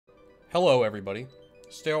Hello everybody,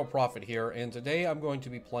 Sterile Prophet here, and today I'm going to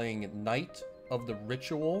be playing Night of the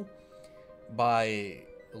Ritual by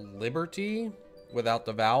LBRTY without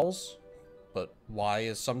the vowels, but Y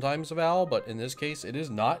is sometimes a vowel, but in this case it is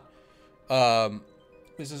not.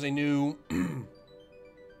 This is a new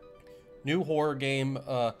new horror game.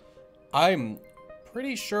 I'm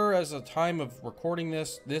pretty sure as of the time of recording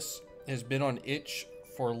this has been on itch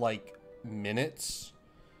for like minutes.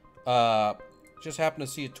 Just happened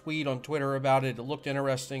to see a tweet on Twitter about it. It looked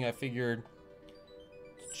interesting. I figured,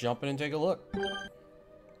 jump in and take a look.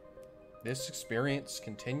 This experience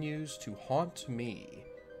continues to haunt me,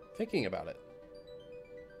 thinking about it.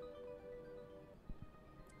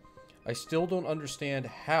 I still don't understand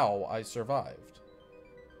how I survived.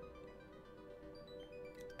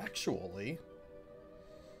 Actually,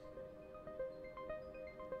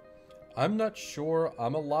 I'm not sure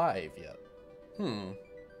I'm alive yet.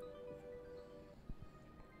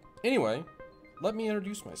 Anyway, let me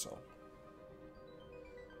introduce myself.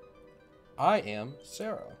 I am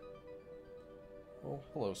Sarah. Oh,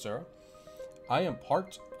 hello, Sarah. I am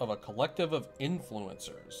part of a collective of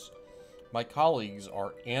influencers. My colleagues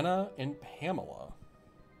are Anna and Pamela.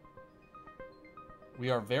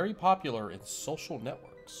 We are very popular in social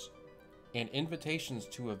networks, and invitations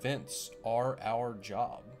to events are our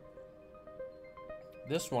job.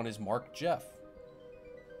 This one is Mark Jeff,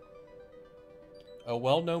 a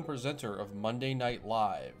well-known presenter of Monday Night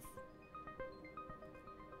Live.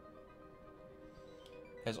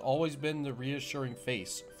 Has always been the reassuring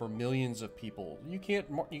face for millions of people. You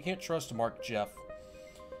can't trust Mark Jeff,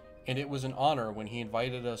 and it was an honor when he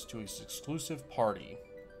invited us to his exclusive party.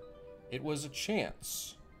 It was a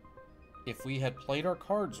chance. If we had played our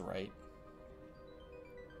cards right,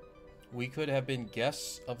 we could have been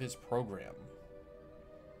guests of his program.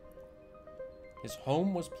 His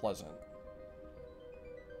home was pleasant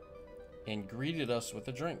and greeted us with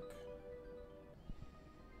a drink.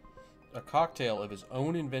 A cocktail of his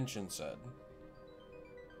own invention said.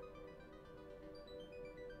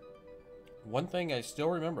 One thing I still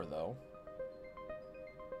remember, though,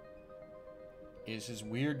 is his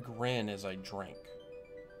weird grin as I drank.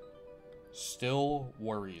 Still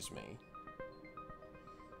worries me.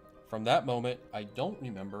 From that moment, I don't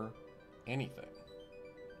remember anything.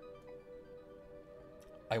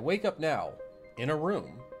 I wake up now, in a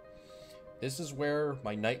room. This is where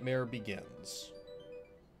my nightmare begins.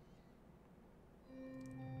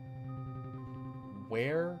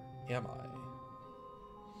 Where am I?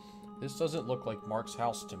 This doesn't look like Mark's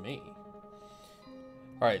house to me.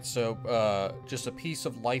 Alright, so just a piece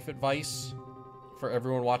of life advice for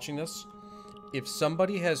everyone watching this. If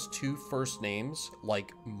somebody has two first names,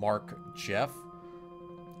 like Mark Jeff,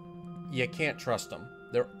 you can't trust them.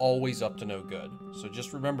 They're always up to no good. So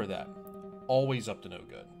just remember that. Always up to no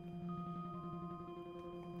good.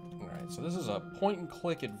 Alright, so this is a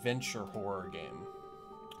point-and-click adventure horror game.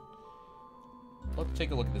 Let's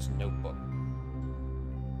take a look at this notebook.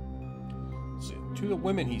 So, to the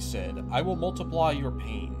women he said, I will multiply your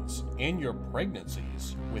pains and your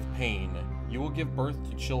pregnancies. With pain, you will give birth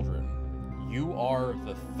to children. You are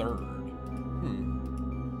the third.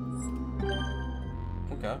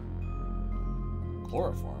 Okay.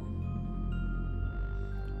 Chloroform.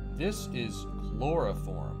 This is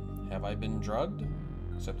chloroform. Have I been drugged?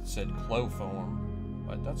 Except it said chloroform,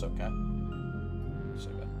 but that's okay.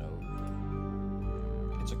 Save that note.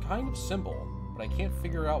 It's a kind of symbol, but I can't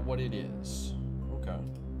figure out what it is. Okay.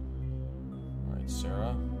 Alright,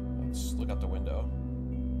 Sarah, let's look out the window.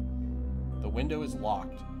 The window is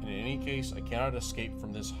locked, and in any case, I cannot escape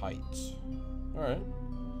from this height. Alright.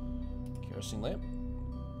 Kerosene lamp.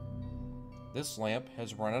 This lamp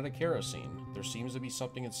has run out of kerosene. There seems to be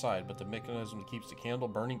something inside, but the mechanism that keeps the candle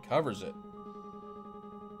burning covers it.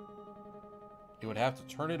 You would have to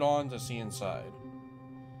turn it on to see inside.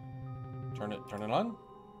 Turn it on?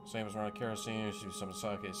 Same as run out of kerosene. You see some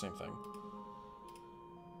inside. Okay, same thing.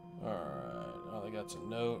 Alright. Oh, they got some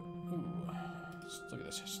note. Ooh. Let's look at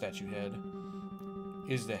this statue head.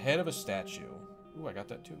 Is the head of a statue. Ooh, I got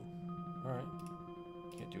that too. Alright.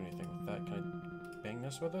 Can't do anything with that. Can I bang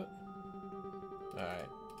this with it? Alright.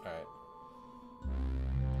 Alright.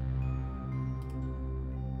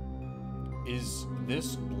 Is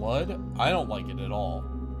this blood? I don't like it at all.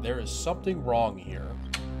 There is something wrong here.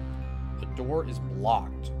 The door is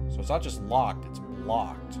blocked. So it's not just locked, it's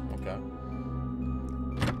blocked. Okay.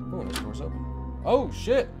 Oh, the door's open. Oh,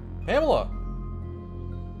 shit! Pamela!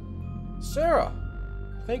 Sarah!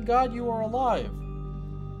 Thank God you are alive.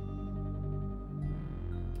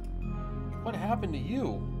 What happened to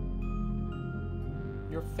you?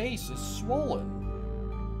 Your face is swollen.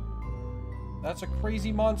 That's a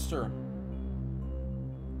crazy monster.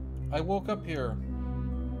 I woke up here.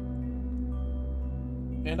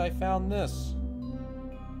 And I found this.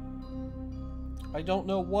 I don't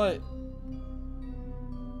know what.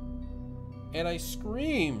 And I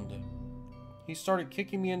screamed. He started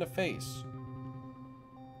kicking me in the face.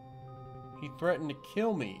 He threatened to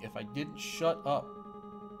kill me if I didn't shut up.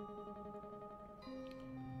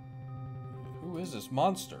 Who is this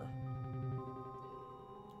monster?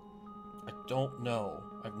 I don't know.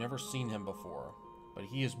 I've never seen him before. But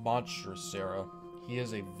he is monstrous, Sarah. He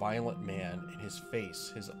is a violent man, and his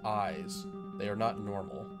face, his eyes, they are not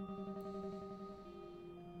normal.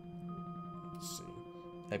 Let's see.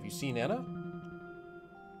 Have you seen Anna?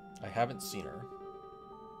 I haven't seen her.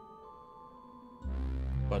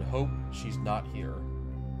 But hope she's not here.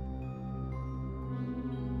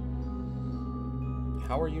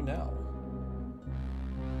 How are you now?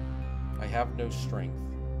 I have no strength.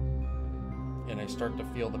 And I start to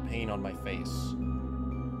feel the pain on my face.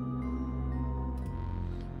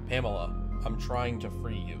 Pamela, I'm trying to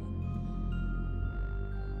free you.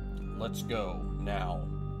 Let's go, now.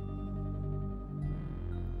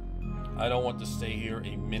 I don't want to stay here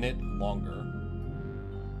a minute longer.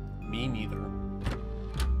 Me neither.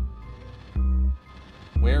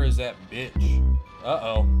 Where is that bitch?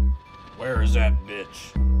 Uh-oh. Where is that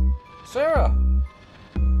bitch? Sarah!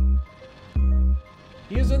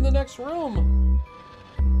 He is in the next room!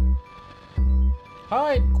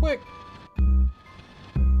 Hide, quick!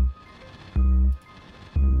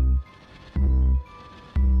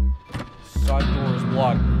 Side door is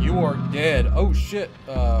blocked. You are dead. Oh shit.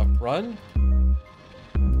 Run?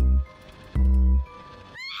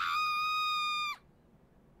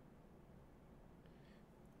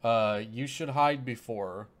 You should hide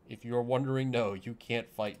before. If you're wondering, no, you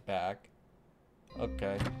can't fight back.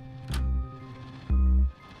 Okay.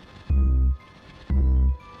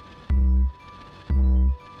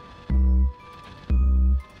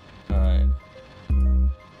 Alright.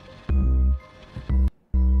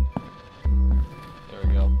 There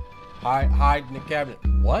we go. Hide in the cabinet.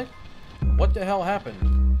 What? What the hell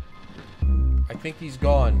happened? I think he's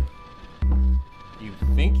gone. You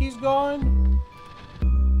think he's gone?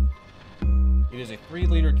 It is a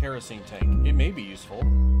 3-liter kerosene tank. It may be useful.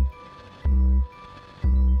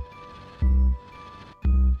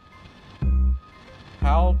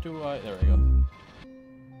 How do I... There we go.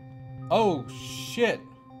 Oh, shit.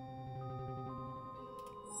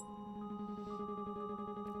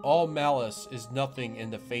 All malice is nothing in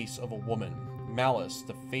the face of a woman. Malice,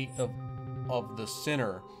 the fate of the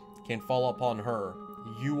sinner, can fall upon her.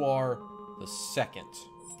 You are the second.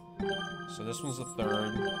 So this one's the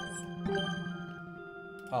third.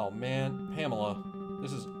 Oh man, Pamela,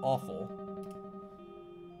 this is awful.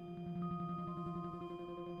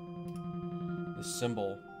 The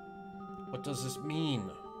symbol. What does this mean?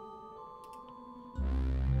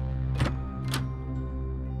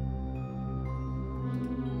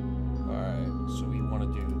 Alright, so we want to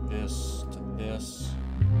do this to this.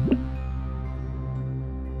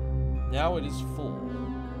 Now it is full.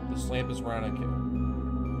 This lamp is running out.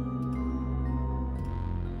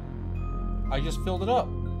 I just filled it up.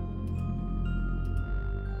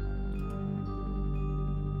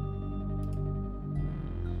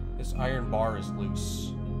 This iron bar is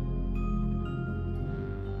loose.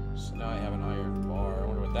 So now I have an iron bar. I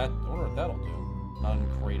wonder what that'll do.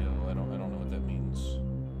 Uncredo. I don't know what that means.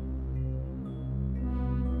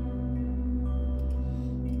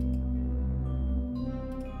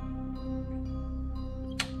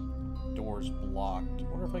 Door's blocked. I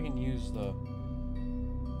wonder if I can use the...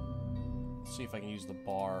 Let's see if I can use the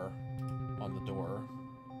bar on the door.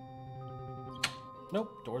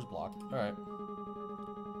 Nope, door's blocked. Alright.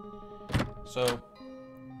 So,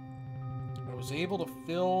 I was able to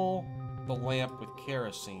fill the lamp with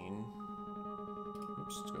kerosene.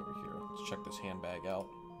 Oops, let's go over here. Let's check this handbag out.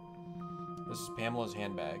 This is Pamela's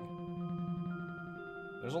handbag.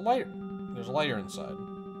 There's a lighter. There's a lighter inside.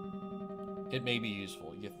 It may be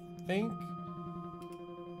useful. You think?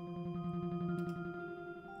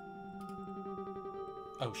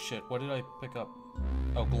 Oh shit, what did I pick up?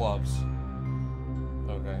 Oh, gloves.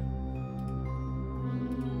 Okay.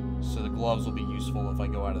 So the gloves will be useful if I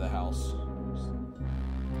go out of the house.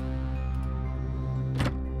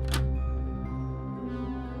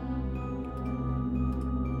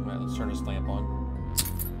 Alright, let's turn this lamp on.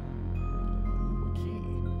 Key.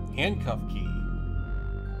 Handcuff key.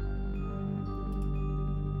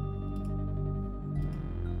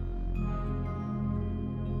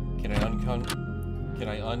 Can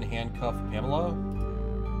I unhandcuff Pamela?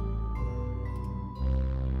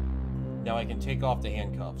 Now I can take off the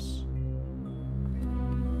handcuffs.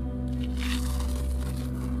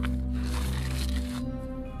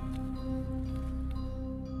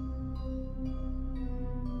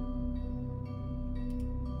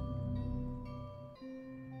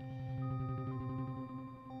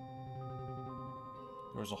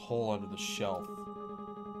 There's a hole under the shelf.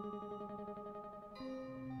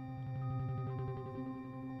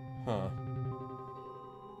 Huh.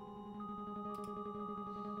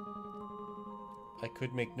 I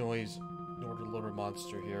could make noise in order to load a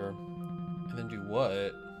monster here. And then do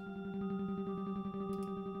what?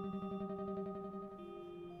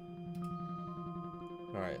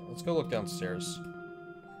 Alright, let's go look downstairs.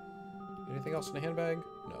 Anything else in the handbag?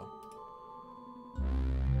 No.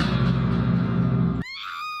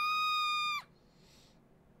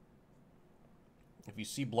 If you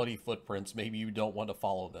see bloody footprints, maybe you don't want to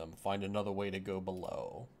follow them. Find another way to go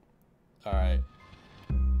below. Alright.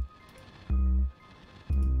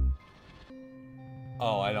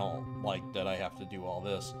 Oh, I don't like that I have to do all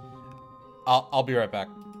this. I'll be right back.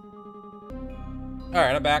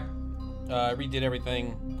 Alright, I'm back. I redid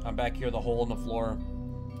everything. I'm back here, the hole in the floor.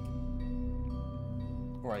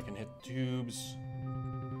 Where I can hit tubes.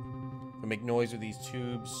 I make noise with these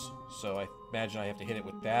tubes. So I imagine I have to hit it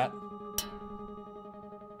with that.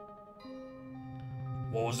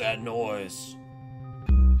 What was that noise?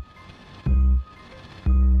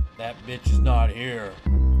 That bitch is not here.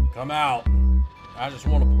 Come out. I just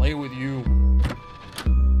want to play with you.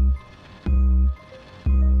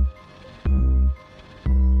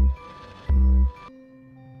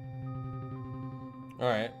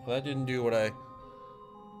 Alright, well that didn't do what I...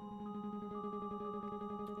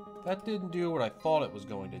 That didn't do what I thought it was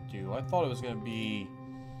going to do. I thought it was going to be...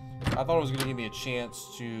 I thought it was going to give me a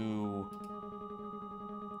chance to...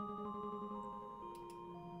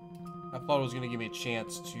 I thought it was going to give me a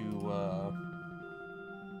chance to,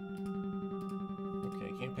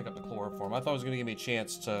 Okay, can't pick up the chloroform. I thought it was going to give me a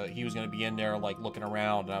chance to... He was going to be in there, like, looking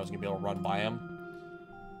around, and I was going to be able to run by him.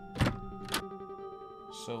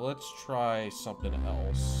 So let's try something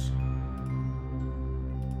else.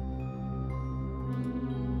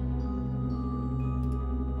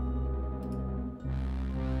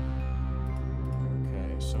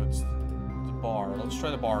 Okay, so it's the bar. Let's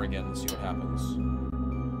try the bar again and see what happens.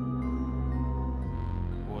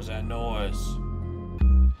 What was that noise?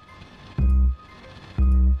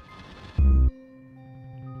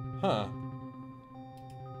 Huh.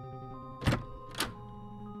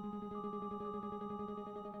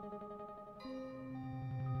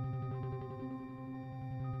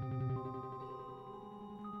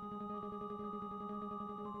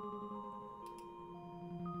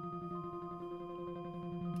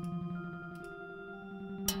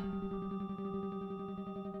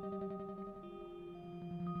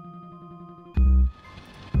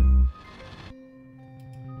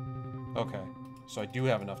 Okay, so I do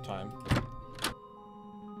have enough time.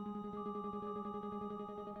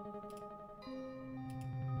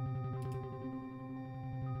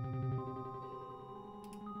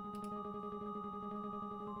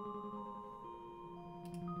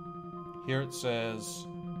 Here it says,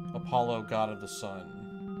 Apollo, god of the sun.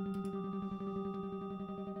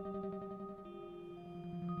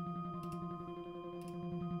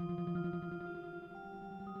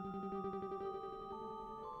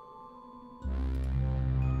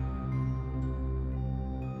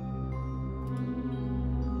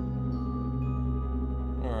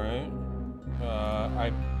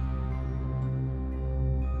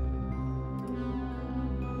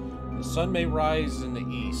 The sun may rise in the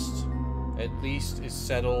east, at least is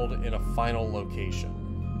settled in a final location.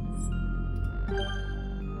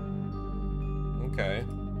 Okay.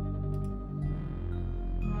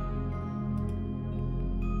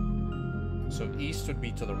 So east would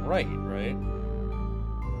be to the right, right?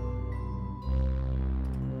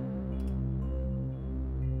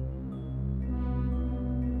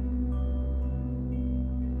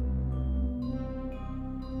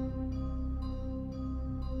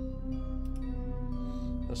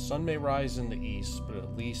 The sun may rise in the east, but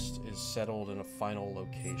at least is settled in a final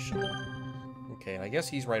location. Okay, and I guess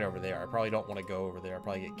he's right over there. I probably don't want to go over there. I'll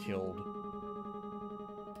probably get killed.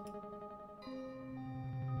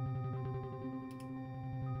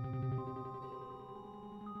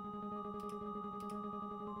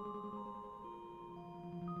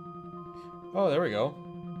 Oh, there we go.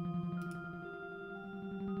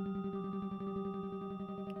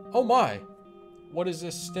 Oh my! What is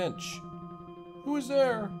this stench? Who is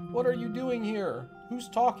there? What are you doing here? Who's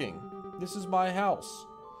talking? This is my house.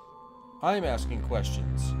 I'm asking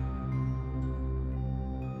questions.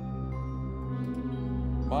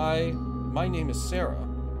 My name is Sarah.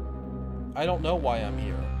 I don't know why I'm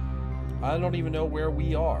here. I don't even know where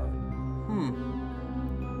we are.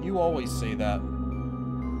 You always say that.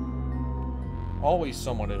 Always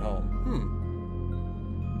someone at home.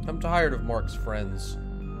 I'm tired of Mark's friends.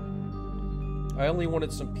 I only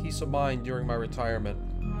wanted some peace of mind during my retirement.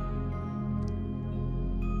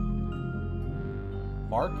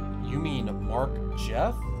 Mark? You mean Mark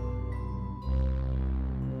Jeff?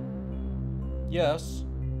 Yes.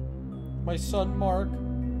 My son Mark.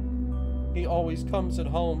 He always comes at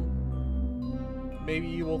home. Maybe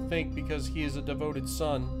you will think because he is a devoted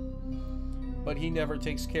son, but he never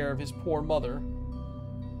takes care of his poor mother.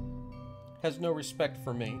 Has no respect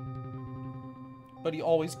for me. But he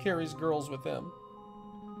always carries girls with him.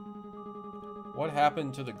 What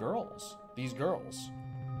happened to the girls? These girls?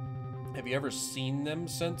 Have you ever seen them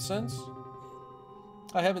since?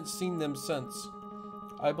 I haven't seen them since.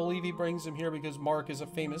 I believe he brings them here because Mark is a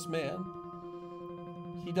famous man.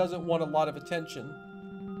 He doesn't want a lot of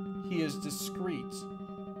attention. He is discreet.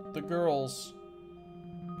 The girls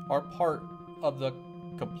are part of the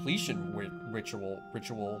completion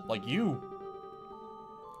ritual like you.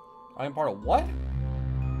 I'm part of what?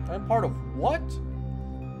 I'm part of what?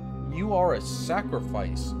 You are a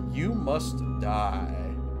sacrifice. You must die.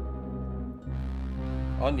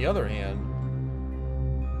 On the other hand,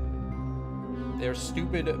 their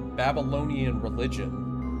stupid Babylonian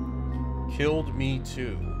religion killed me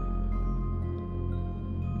too.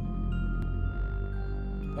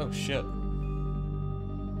 Oh shit.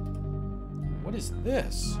 What is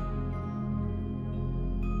this?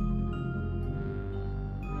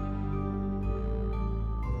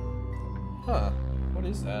 Huh. What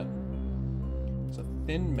is that? It's a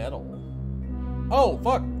thin metal. Oh,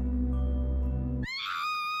 fuck!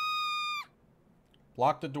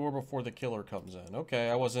 Lock the door before the killer comes in. Okay,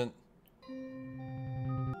 I wasn't...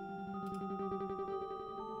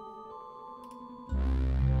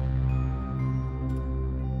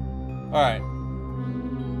 Alright.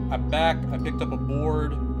 I'm back. I picked up a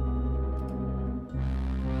board.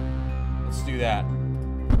 Let's do that.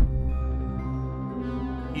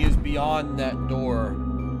 He is beyond that door.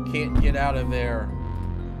 Can't get out of there.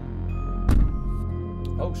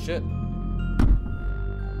 Oh, shit.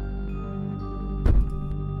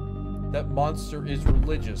 That monster is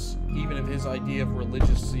religious. Even if his idea of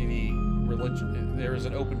religion, there is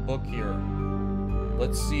an open book here.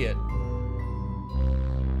 Let's see it.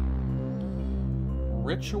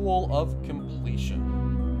 Ritual of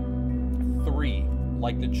completion. 3,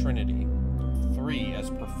 like the Trinity. 3 as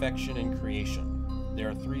perfection and creation. There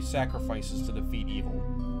are 3 sacrifices to defeat evil.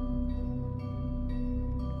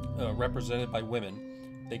 Represented by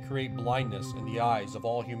women, they create blindness in the eyes of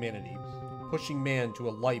all humanity, pushing man to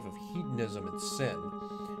a life of hedonism and sin.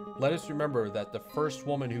 Let us remember that the first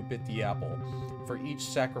woman who bit the apple. For each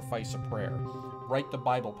sacrifice a prayer. Write the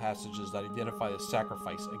Bible passages that identify the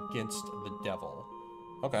sacrifice against the devil.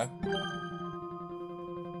 Okay.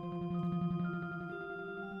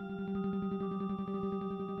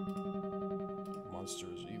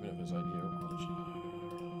 Monsters, even if his idea of religion.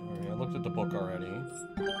 Alright, I looked at the book already.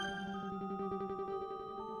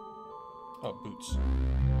 Oh, boots.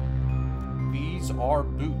 These are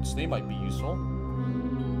boots. They might be useful.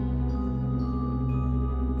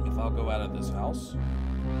 If I'll go out of this house. I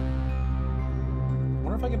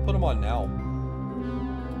wonder if I can put them on now.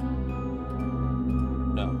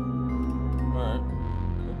 No. Alright.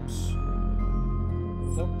 Oops.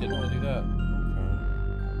 Nope, didn't want to do that.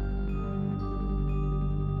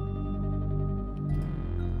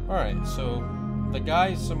 Okay. Alright, so the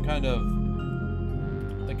guy's some kind of...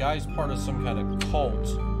 The guy's part of some kind of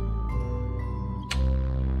cult.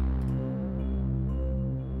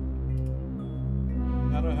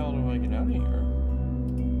 How the hell do I get out of here?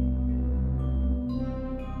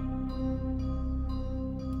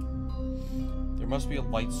 There must be a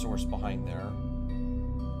light source behind there.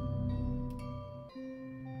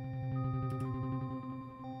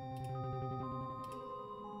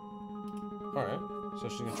 Alright, so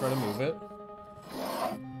she's gonna try to move it.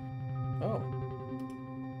 Oh.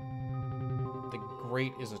 The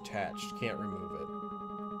grate is attached, can't remove it.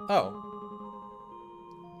 Oh.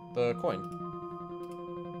 The coin.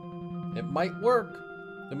 It might work.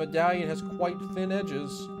 The medallion has quite thin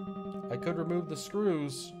edges. I could remove the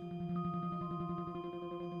screws.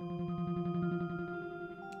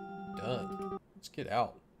 Done. Let's get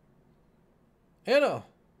out. Anna!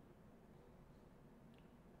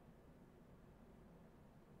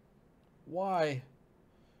 Why?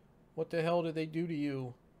 What the hell did they do to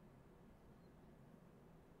you?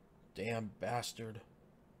 Damn bastard.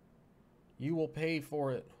 You will pay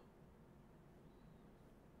for it.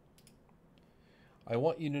 I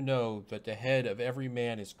want you to know that the head of every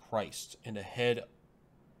man is Christ, and the head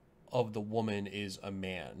of the woman is a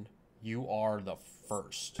man. You are the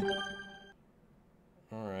first.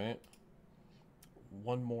 Alright.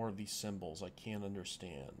 One more of these symbols I can't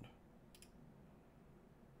understand.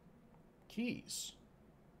 Keys.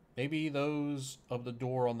 Maybe those of the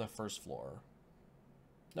door on the first floor.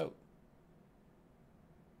 No.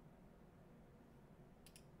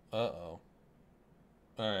 Uh-oh.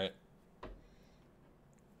 Alright.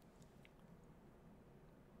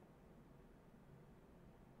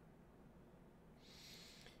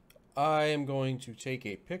 I am going to take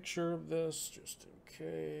a picture of this, just in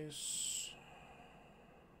case.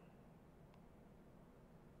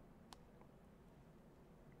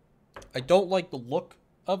 I don't like the look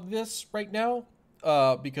of this right now,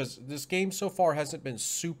 because this game so far hasn't been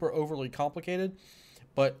super overly complicated,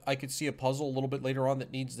 but I could see a puzzle a little bit later on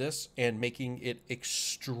that needs this, and making it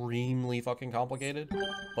extremely fucking complicated,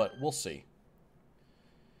 but we'll see.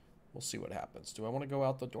 We'll see what happens. Do I want to go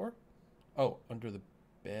out the door? Oh, under the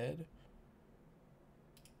bed?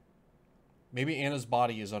 Maybe Anna's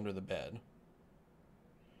body is under the bed.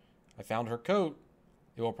 I found her coat.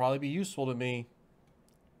 It will probably be useful to me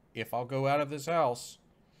if I'll go out of this house.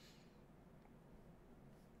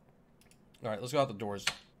 Alright, let's go out the doors.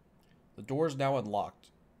 The door's now unlocked.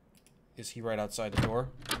 Is he right outside the door?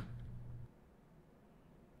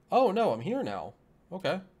 Oh, no, I'm here now.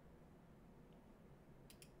 Okay.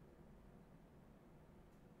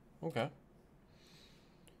 Okay.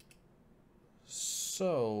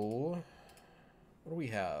 So, what do we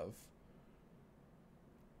have?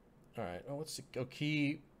 Alright, oh, what's the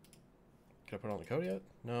key? Can I put on the code yet?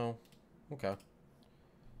 No. Okay.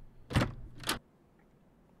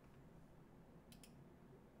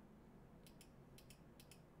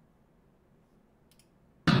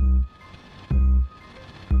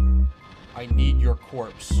 I need your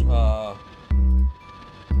corpse. No!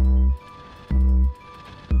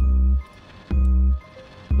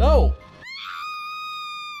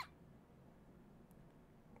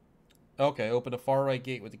 Okay, open a far right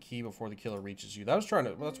gate with the key before the killer reaches you. That's what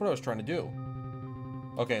I was trying to do.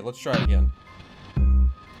 Okay, let's try it again.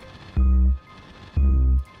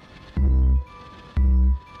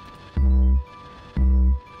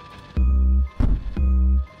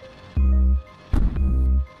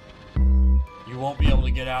 You won't be able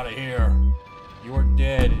to get out of here. You are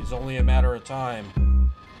dead. It's only a matter of time.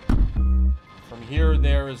 From here,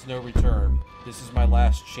 there is no return. This is my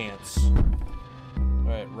last chance.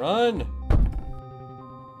 Alright, run!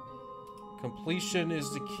 Completion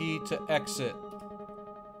is the key to exit.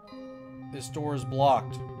 This door is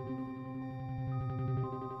blocked.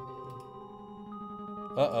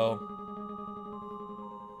 Uh-oh.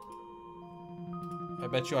 I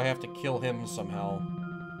bet you I have to kill him somehow.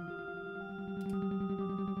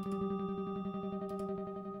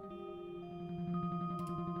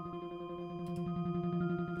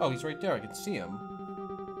 Oh, he's right there. I can see him.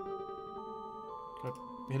 Can I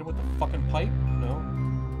hit him with the fucking pipe? No.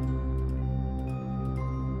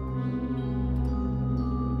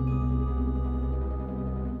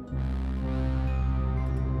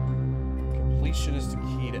 Completion is the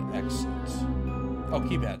key to exit. Oh,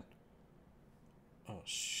 keypad. Oh,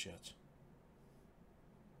 shit.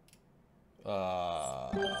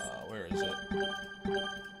 Where is it?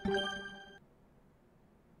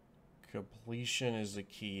 Completion is the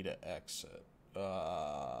key to exit.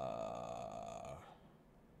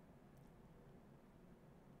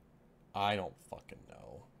 I don't fucking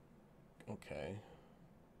know. Okay.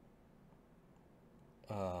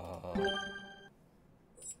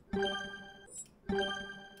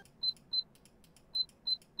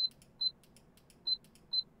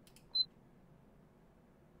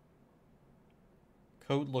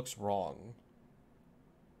 Code looks wrong.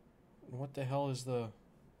 What the hell is the...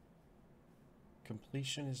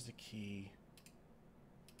 Completion is the key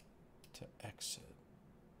to exit.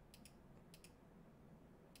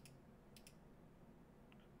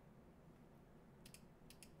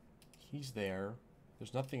 He's there.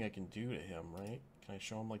 There's nothing I can do to him, right? Can I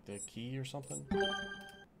show him, like, the key or something?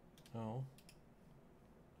 No.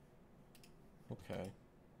 Okay.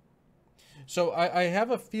 So, I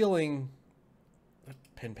have a feeling... That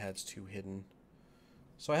pen pad's too hidden.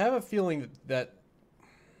 So, I have a feeling that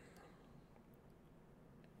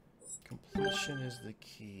completion is the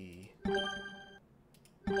key.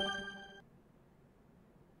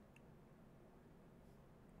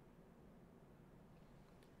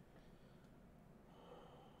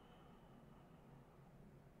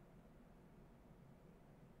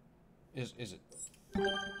 Is it?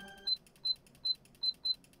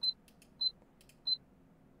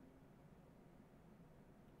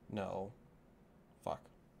 No. Fuck.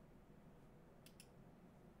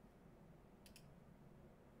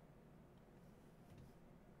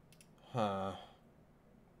 Huh.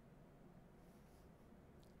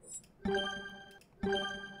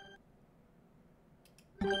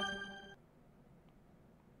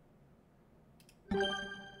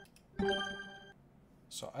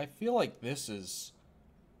 So I feel like this is...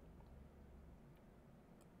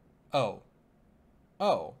 Oh.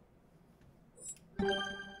 Oh.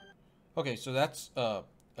 Okay, so that's a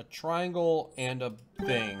triangle and a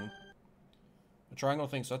thing. A triangle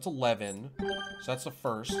thing, so that's 11. So that's the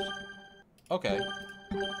first. Okay.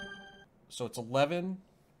 So it's 11.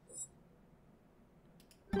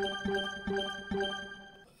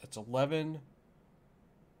 It's 11.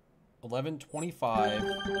 11:25.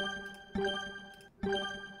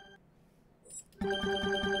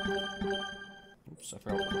 Oops, I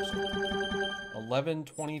forgot what it was.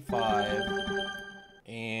 11:25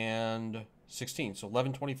 and 16. So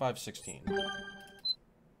 11:25, 16.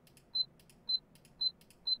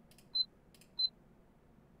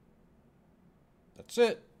 That's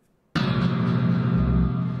it.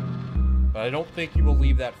 But I don't think you will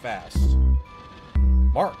leave that fast.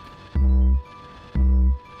 Mark.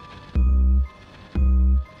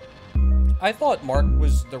 I thought Mark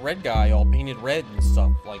was the red guy, all painted red and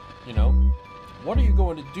stuff. Like, you know. What are you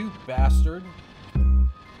going to do, bastard?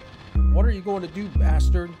 What are you going to do,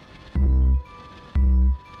 bastard?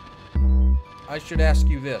 I should ask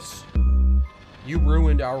you this. You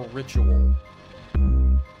ruined our ritual.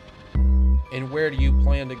 And where do you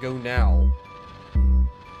plan to go now?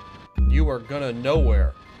 You are gonna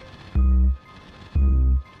nowhere.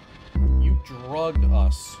 You drugged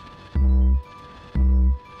us.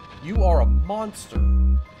 You are a monster.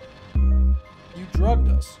 You drugged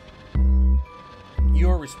us. You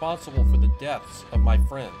are responsible for the deaths of my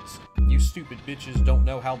friends. You stupid bitches don't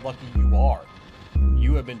know how lucky you are.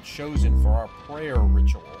 You have been chosen for our prayer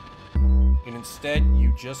ritual. And instead,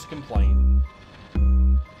 you just complain.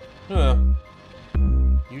 Huh.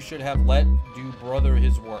 You should have let do brother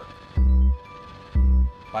his work.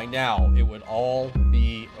 By now, it would all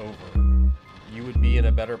be over. You would be in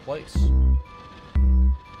a better place.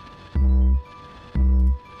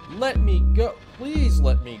 Let me go. Please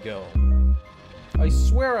let me go. I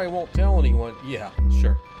swear I won't tell anyone. Yeah,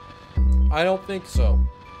 sure. I don't think so.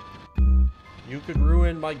 You could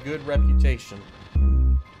ruin my good reputation.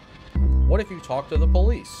 What if you talk to the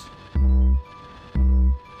police?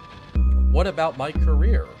 What about my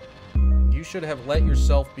career? You should have let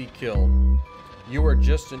yourself be killed. You are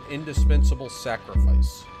just an indispensable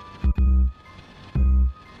sacrifice.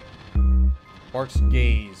 Mark's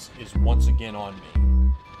gaze is once again on me,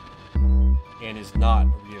 and is not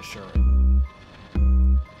reassuring.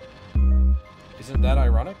 Isn't that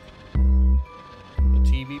ironic? The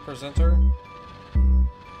TV presenter,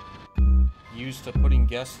 used to putting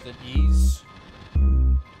guests at ease,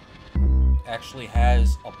 actually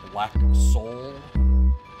has a black soul.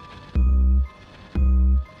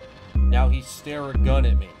 Now he stare a gun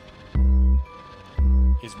at me.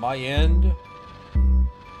 Is my end?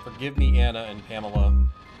 Forgive me, Anna and Pamela.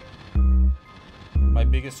 My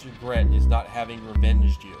biggest regret is not having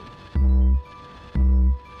revenged you.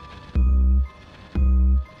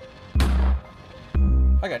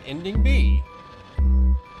 I got ending B.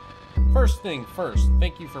 First thing first,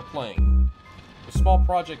 thank you for playing. The small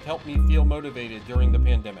project helped me feel motivated during the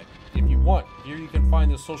pandemic. If you want, here you can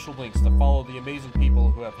find the social links to follow the amazing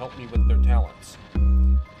people who have helped me with their talents.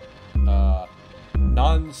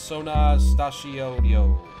 Non Sona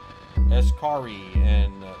Stachiodio, Escari,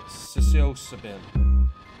 and Sisiospin.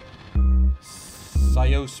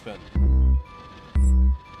 Siospin.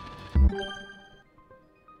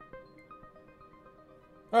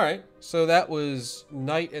 Alright, so that was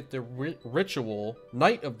Night at the Ritual.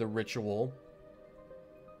 Night of the Ritual.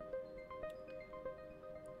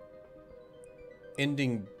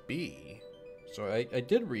 Ending B. So I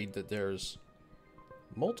did read that there's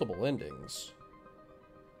multiple endings.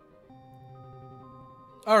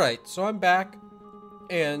 Alright, so I'm back.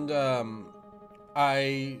 And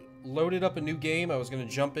I loaded up a new game. I was going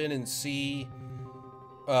to jump in and see,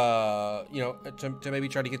 you know, to maybe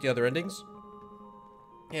try to get the other endings.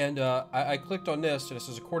 And I clicked on this, and it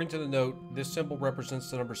says, according to the note, this symbol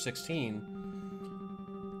represents the number 16.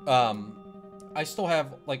 I still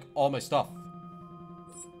have, like, all my stuff.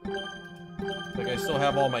 Like, I still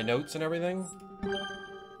have all my notes and everything.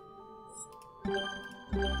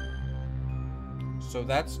 So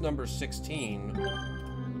that's number 16.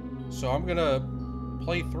 So I'm gonna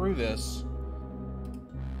play through this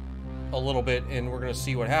a little bit, and we're gonna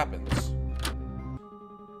see what happens.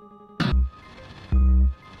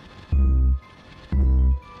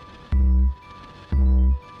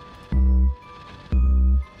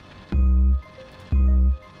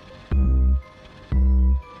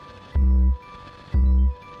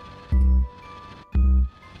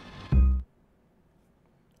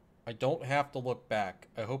 I don't have to look back.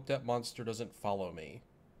 I hope that monster doesn't follow me.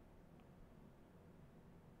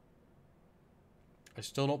 I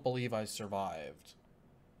still don't believe I survived.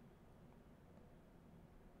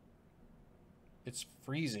 It's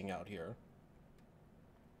freezing out here.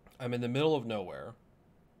 I'm in the middle of nowhere.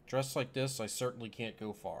 Dressed like this, I certainly can't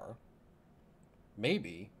go far.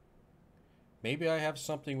 Maybe. Maybe I have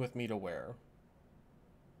something with me to wear.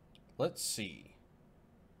 Let's see.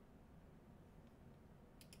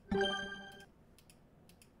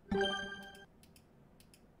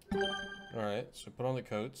 Alright, so put on the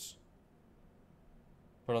coats.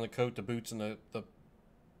 Put on the coat, the boots, and the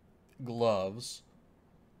gloves.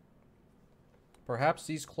 Perhaps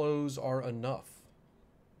these clothes are enough.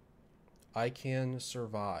 I can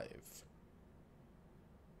survive.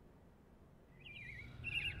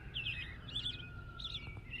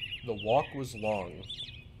 The walk was long.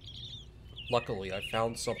 Luckily, I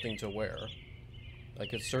found something to wear. I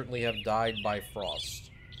could certainly have died by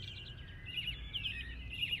frost.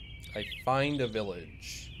 I find a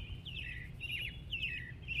village.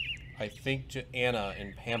 I think to Anna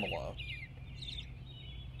and Pamela.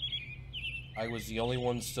 I was the only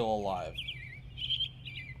one still alive.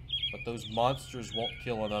 But those monsters won't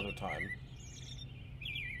kill another time.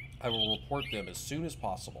 I will report them as soon as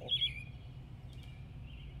possible.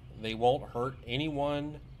 They won't hurt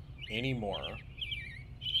anyone anymore.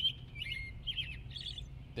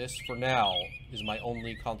 This, for now, is my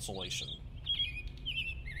only consolation.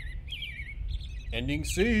 Ending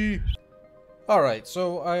C! Alright,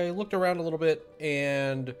 so I looked around a little bit,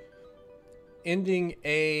 and ending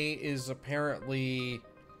A is apparently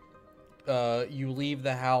you leave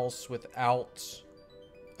the house without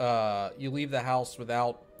the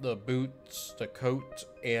boots, the coat,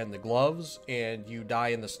 and the gloves, and you die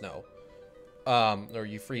in the snow. Or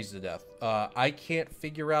you freeze to death. I can't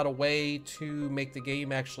figure out a way to make the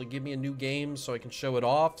game actually give me a new game so I can show it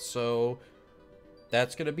off, so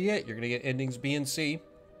that's going to be it. You're going to get endings B and C.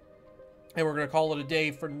 And we're going to call it a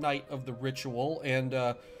day for Night of the Ritual. And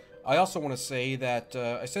I also want to say that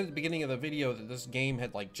I said at the beginning of the video that this game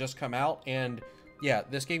had like just come out. And yeah,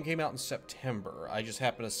 this game came out in September. I just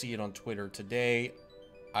happened to see it on Twitter today.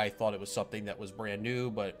 I thought it was something that was brand new,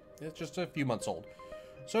 but it's just a few months old.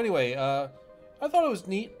 So anyway, I thought it was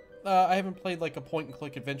neat. I haven't played like a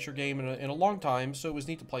point-and-click adventure game in a long time, so it was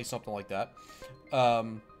neat to play something like that.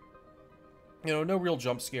 You know, no real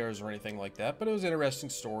jump scares or anything like that, but it was an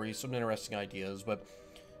interesting story, some interesting ideas. But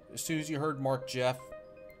as soon as you heard Mark Jeff,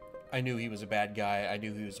 I knew he was a bad guy. I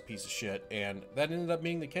knew he was a piece of shit, and that ended up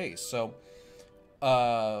being the case. So,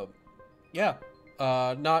 yeah,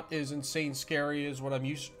 not as insane scary as what I'm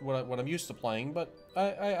used to playing, but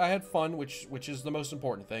I had fun, which is the most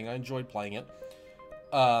important thing. I enjoyed playing it.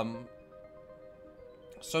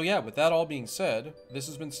 So yeah, with that all being said, this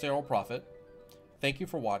has been Sterile Prophet. Thank you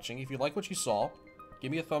for watching. If you like what you saw,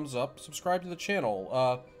 give me a thumbs up, subscribe to the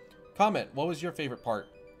channel, comment, what was your favorite part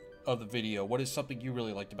of the video? What is something you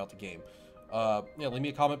really liked about the game? Yeah, leave me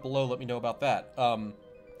a comment below, let me know about that.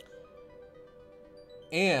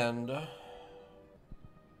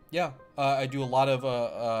 Yeah, I do a lot of,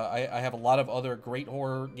 I have a lot of other great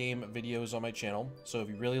horror game videos on my channel, so if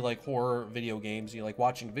you really like horror video games, you like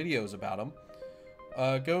watching videos about them,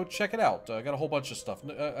 go check it out. I got a whole bunch of stuff.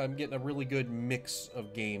 I'm getting a really good mix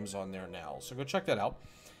of games on there now, so go check that out.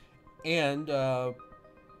 And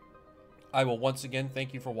I will once again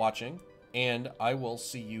thank you for watching, and I will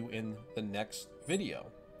see you in the next video.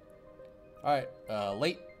 Alright,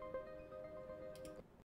 late.